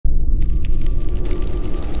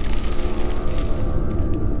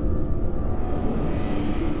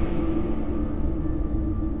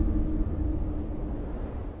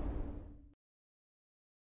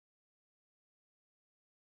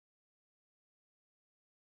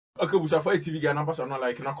Okay, we shall fight TV Ghana person not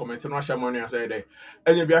like na comment no share money say there.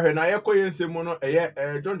 Enye bia hwe na ye koye nsem no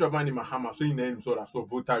John Dramani Mahama so ina nim so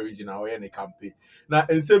voter regional or any campaign. Na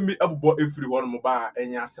nsem bi abubo efiri ho no mo ba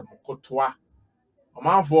enye asem kotoa.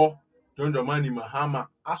 Omanfo John Dramani Mahama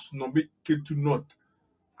asno be Ketu North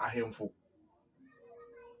ahemfo.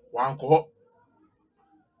 Wanko ho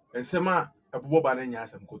nsem a abubo ba na enye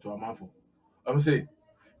asem kotoa omanfo. Say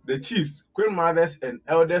the chiefs, queen mothers, and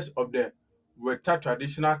elders of the Weta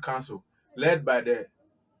Traditional Council, led by the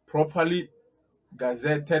properly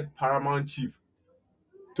gazetted paramount chief,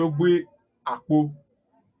 Togbe Akpo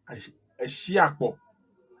Eshiakpo,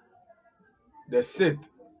 the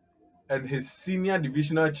sixth, and his senior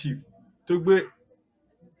divisional chief, Togbe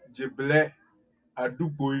Jeble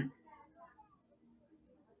Adupoi,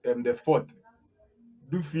 the fourth,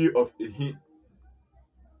 Dufi of Ehi,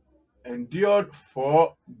 endured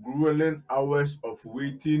 4 grueling hours of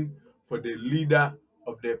waiting for the leader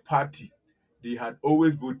of the party they had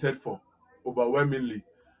always voted for overwhelmingly.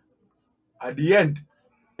 At the end,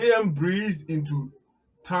 AM breezed into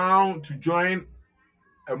town to join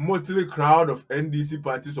a motley crowd of NDC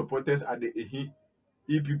party supporters at the Ehi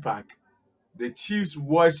EP Park. The chiefs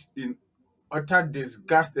watched in utter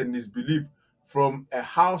disgust and disbelief from a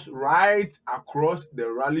house right across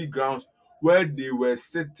the rally grounds where they were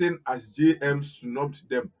sitting as JM snubbed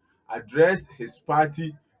them, addressed his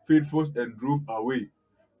party faithfuls and drove away.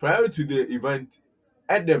 Prior to the event,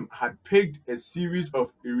 Adam had picked a series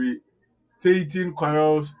of irritating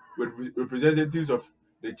quarrels with representatives of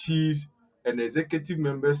the chiefs and executive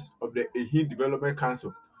members of the Ehin Development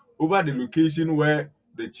Council over the location where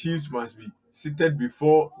the chiefs must be seated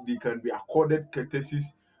before they can be accorded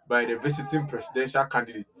courtesies by the visiting presidential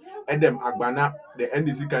candidate. Edem Agbana, the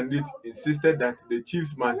NDC candidate, insisted that the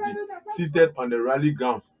chiefs must be seated on the rally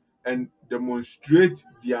grounds and demonstrate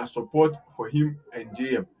their support for him and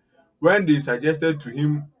JM. When they suggested to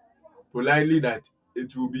him politely that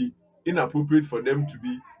it will be inappropriate for them to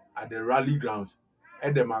be at the rally grounds,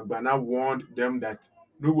 Edem Agbana warned them that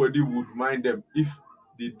nobody would mind them if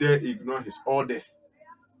they dare ignore his orders.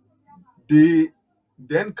 They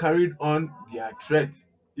then carried on their threat,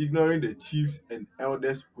 ignoring the chiefs and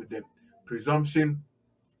elders with the presumption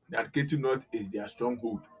that Ketu North is their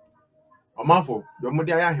stronghold. Omanfo, the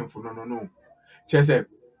Modia himfo no. Chese,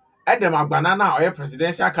 Edem Agbana na oye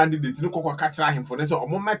presidential candidate no koko kachira himfo ne so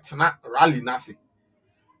omo metena rally nase.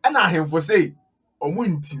 Ena himfo say omo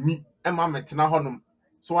ntimi ema metena honom.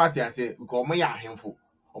 So what I say, because omo ya himfo,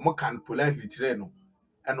 omo can politely tire no.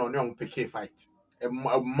 Ena oni omo pick fight.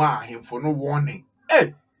 Ma himfo no warning.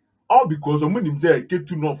 Hey, all because omo nim say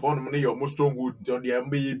Ketu North for no your most stronghold nti de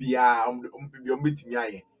mbe bia omo betimi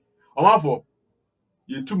aye. Omanfo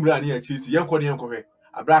ye tumra na chesi ye kɔ ne nkɔhwɛ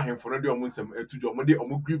Abraham for no de omo nsɛm etujo omo de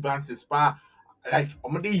omo grievances pa like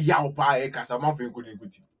omo de yaw pa e kasa manfo nkodi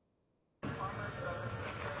nkodi.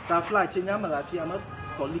 Tafla chenya malafia ma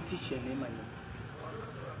politician e mani.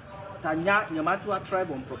 Tanya nyamatu a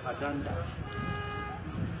tribe on propaganda.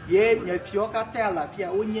 Ye nyefio ka tell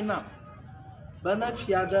lafia onyina. Bana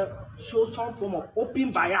fiada show some form of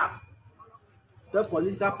open bias. The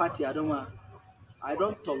political party I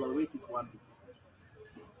don't tolerate it one bit.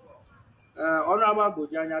 Honorable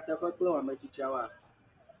Bojanya Tefaklo and Machichawa.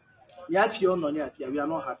 Yafio no we are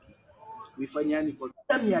not happy with Fanyani for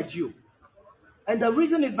you. And the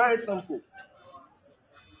reason is very simple.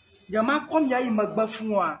 Yama come ya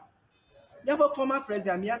magbafunwa. Never former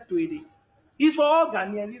president ya to It's for all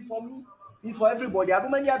Ghanaians, it's for me, it's for everybody. I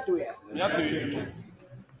don't mean to it.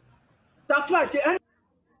 That's why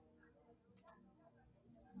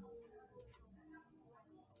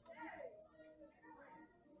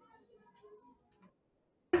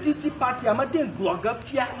NDC party, I'm a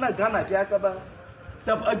blogger, na Ghana, Jakaba.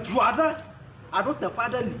 The Juada, I don't the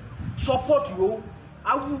father support you.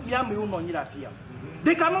 I will be a million on your fear.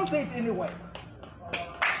 They cannot say it anyway.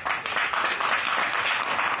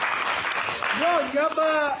 No,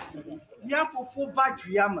 never for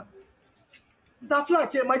Vajiyama. That's why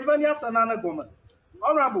my Vania Sanana Goma.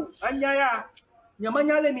 Honorable, and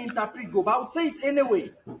Yamanya interpret go, but I will say it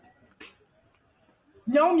anyway.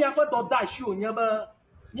 Nyam yafa to da show nyaba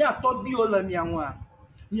nya to di ola mianwa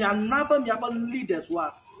nya naba miaba leaders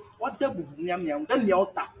wa what the bu nyam nyam the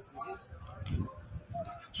nyota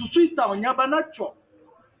susuita nyaba na cho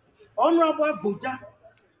honorable Abuja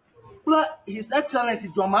pla his excellency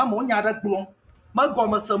Joma mo nya da gbo ma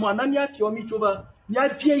goma samo na nya ti omi choba nya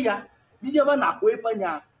pie ya bi je ba na ko efa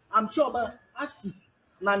nya I'm sure ba asi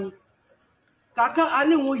nani kaka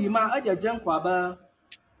ali wo yima ajajen kwa ba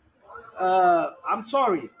I'm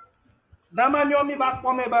sorry. Nama nyomi back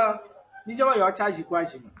for me ba. Nijawa your charge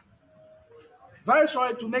question. Very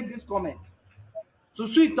sorry to make this comment. So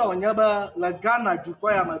sweet on Yaba La Ghana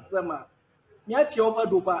Jukoya Masama. Nyati over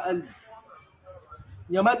Doba Ali.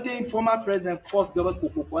 Yamate former president forced government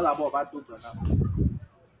Coca-Cola about to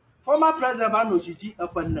former president Anoshiji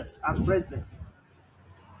appointment as president.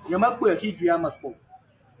 Yamakwe Hidriamako.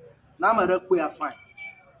 Namakwe fine.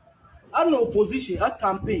 An opposition, a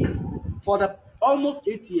campaign for the almost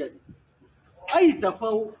 8 years. I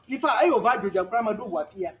if I overdo the grammar do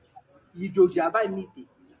what here, you do Java meeting.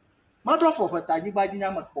 Mother for her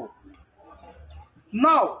Tajibajinamako.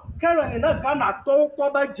 Now, Karen in a Ghana told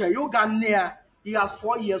Koba Jayogania, he has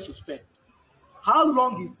 4 years to spend. How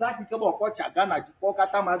long is that?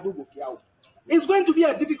 It's going to be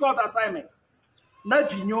a difficult assignment.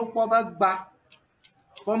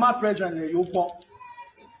 Former president,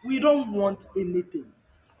 we don't want anything.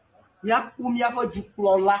 That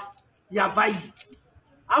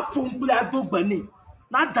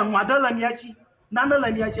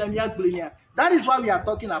is what we are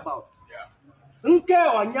talking about. In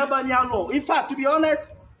fact, to be honest,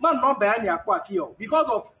 man not because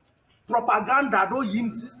of propaganda don't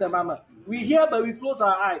yin system. We hear but we close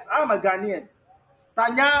our eyes. I'm a Ghanaian.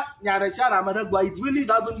 Tanya it really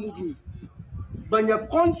doesn't move me. But your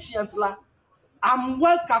conscience I'm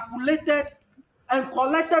well calculated and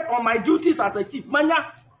collected on my duties as a chief.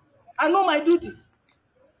 Manya, I know my duties.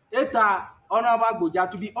 It's honorable Goja,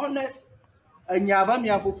 to be honest, and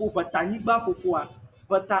Yavamia Fufu, but Taniba Fufua,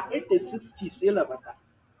 but 86 chiefs,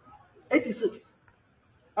 86.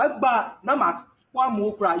 Agba Namak,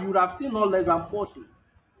 you would have seen no less than 40.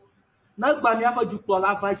 Nagba Niafa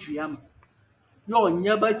Jukola Vajiam. You're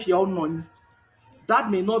never your money. That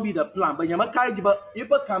may not be the plan, but Yamaka,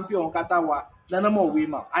 if a champion Katawa, then I'm more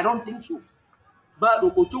women. I don't think so. But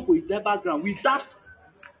Okotuko is their background. With that,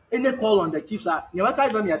 any call on the chiefs are Yamaka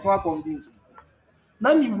is only a convince.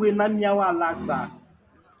 Nami we Namiawa like that.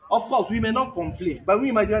 Of course, we may not complain, but we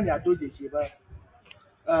imagine they are doing the Shiva.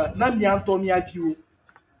 Namian Tomia View,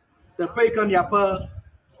 the fake on your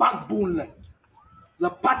backbone, the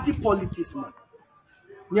party politics, man.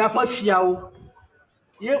 Niapa Fiao.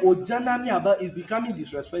 Yeah, Ojana Miaba is becoming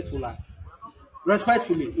disrespectful.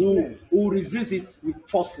 Respectfully, who resist it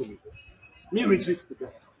forcefully. Me resist it.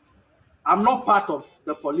 I'm not part of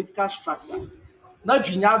the political structure. Not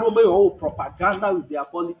Jinyado propaganda with their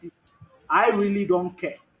politics. I really don't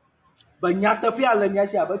care. But Nyatapia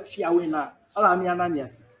Lanyasha about Chiawena, Alamiana.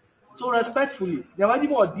 So respectfully, there was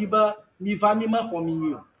more Diba Mivamima for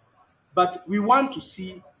me. But we want to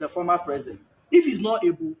see the former president. If he's not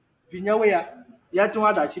able, Vinyawea,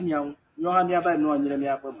 Yatuwa Dashimian, Yohania by no one.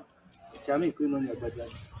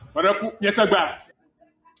 Yes, sir.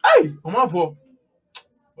 Hey, for.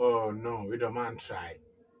 Oh no, we don't man try.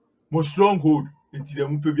 More stronghold into the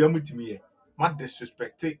Mupebiamu to me. Not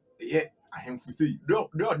disrespect it. Yeah, I am to say, they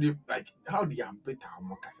like how do you better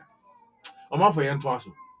Mokasa? For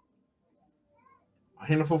Yantuaso. I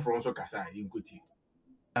handful from Socasa in Kuti.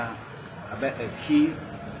 I bet a key,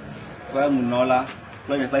 well, Munola,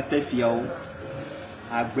 when I bet Fio,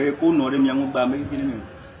 I break all Northern Young Bammy.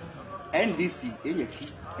 NDC,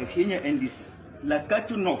 a senior NDC, like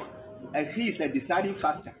Ketu North, and he is a deciding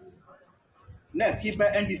factor. Now, keep by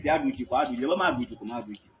NDC, I will keep out, you will not be to come out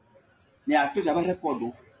with you. Now, I told you about a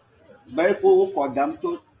codo, very poor for them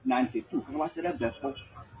to 92, what's the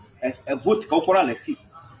a vote corporal a fee.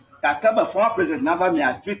 Takaba former president never me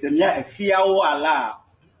a treat me a Hiao Allah.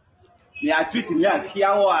 Me a treat me a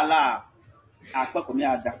Hiao Allah. I talk me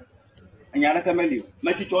at that. And Yanaka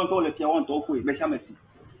make it on if you want to go with Meshamesi.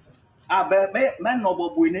 Ah, but man, no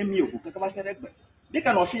boy name you, they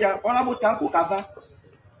cannot fear all about Tanko Kava.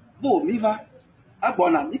 Bo, Miva,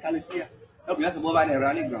 Abona, Nicalesia. Help us above a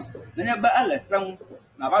rally ground. Then you better some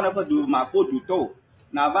Navana do my foot to toe.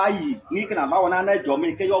 Navai, Nick and Avana,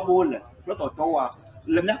 Jamaica, your bowl, Prototoa,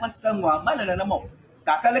 Lemapa someone, man and a mo.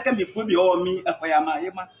 Takala can be put before me a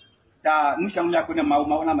Fayama, da Mushamia Kuna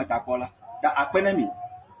Mauna Matacola, the Aquenemy.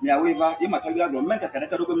 Mia Weaver, you might have a mental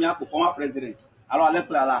character of former president. Alors, let's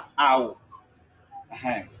play la ow.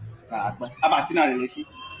 Abatina relation.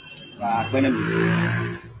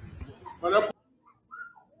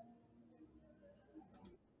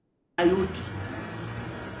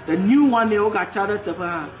 The new one, they all got chartered.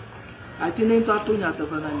 I think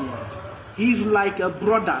he's like a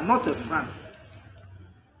brother, not a friend.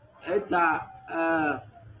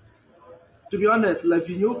 To be honest, like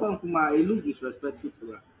you know, Pankuma, I look disrespectful to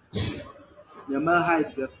her. Yama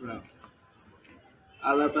height girlfriend.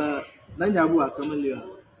 Alaba, Nanyabu are coming here.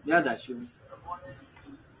 Yadashu.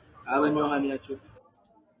 I will know how near you.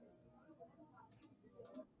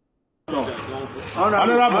 No.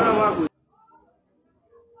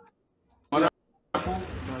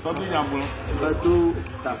 Something jambo. But do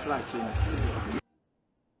the flat chain.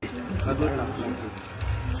 But do the flat chain.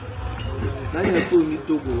 Then you put me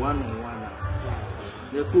to go one on one.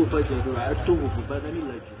 You put for you I to go but any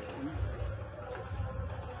like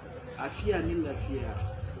I fear any like fear.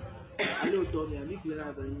 I know Tommy I make me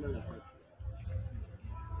have a little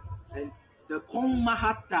and the Kong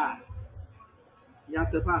Mahata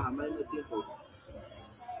Yatapa Hamilton.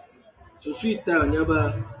 So sweet town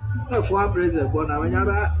never for president but I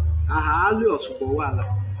never a hardly of Subawala.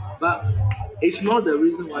 But it's not the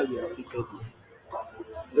reason why we are people.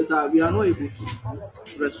 But we are not able to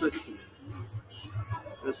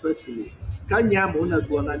respectfully. Can you mona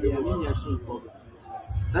go on the soon problem?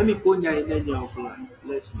 Let me go near in any of line.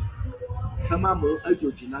 Let's come on, I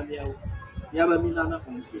do Ginania. Yabamina.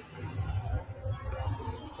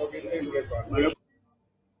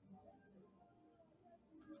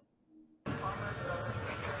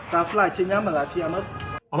 Tafla Chinyamala Fiamat.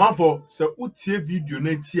 Amafo se utie video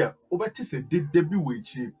na ti a obeti se de bi we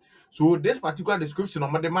chire. So this particular description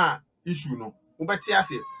of the issue no obeti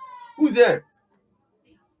ase. Who's there?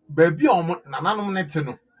 Baby omo nananom net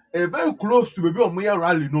no. Very close to baby omo ya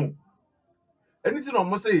rally no. Anything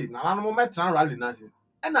omo say nananom metra rally na se.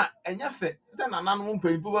 Na enya fe se nananom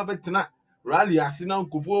mpanyfo ba betena rally ase na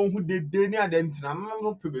nkofo hu de ni adenti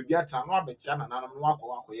nananom pe baby atra no abetia nananom no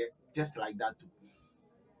akoye just like that too.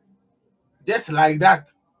 Just like that.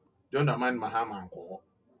 Don't mind Mahama and call.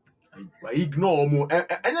 I ignore mo.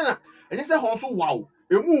 And say honso wow.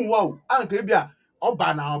 Emu wow. Anke bia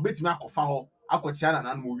oba na obetimi akofa ho. Akotia na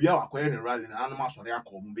nan mo wi akoye ne rally na nan ma sori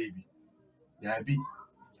akom baby. Ya bi.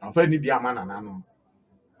 Anfa ni dia ma na nan.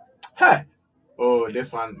 Hey. Oh,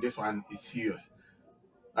 this one is serious.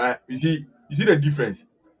 You see the difference.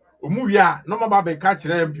 Omu wi a no ma be ka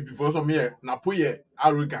kire MPP for so me na poye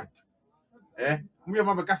arrogant. Mu ya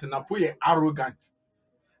ma be ka se na poye arrogant.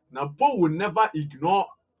 Now, Paul will never ignore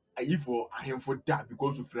a evil a handful that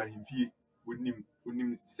because of him fee with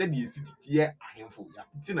him said he is here a handful.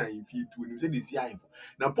 Tina in fee to him said he's here.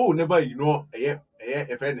 Now, Paul will never ignore a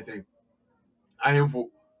friend say a handful.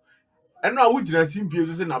 And now, which I seem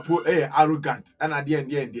to say, Napo arrogant and at the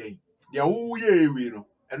end, they are all ye, we know,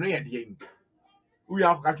 and we at the end. We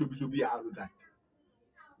have got to be arrogant.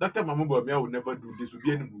 Dr. Mamma will never do this, will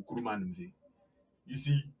be any Kuruman. You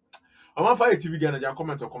see. I'm on fire TV again and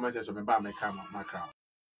comment or comment section about my camera.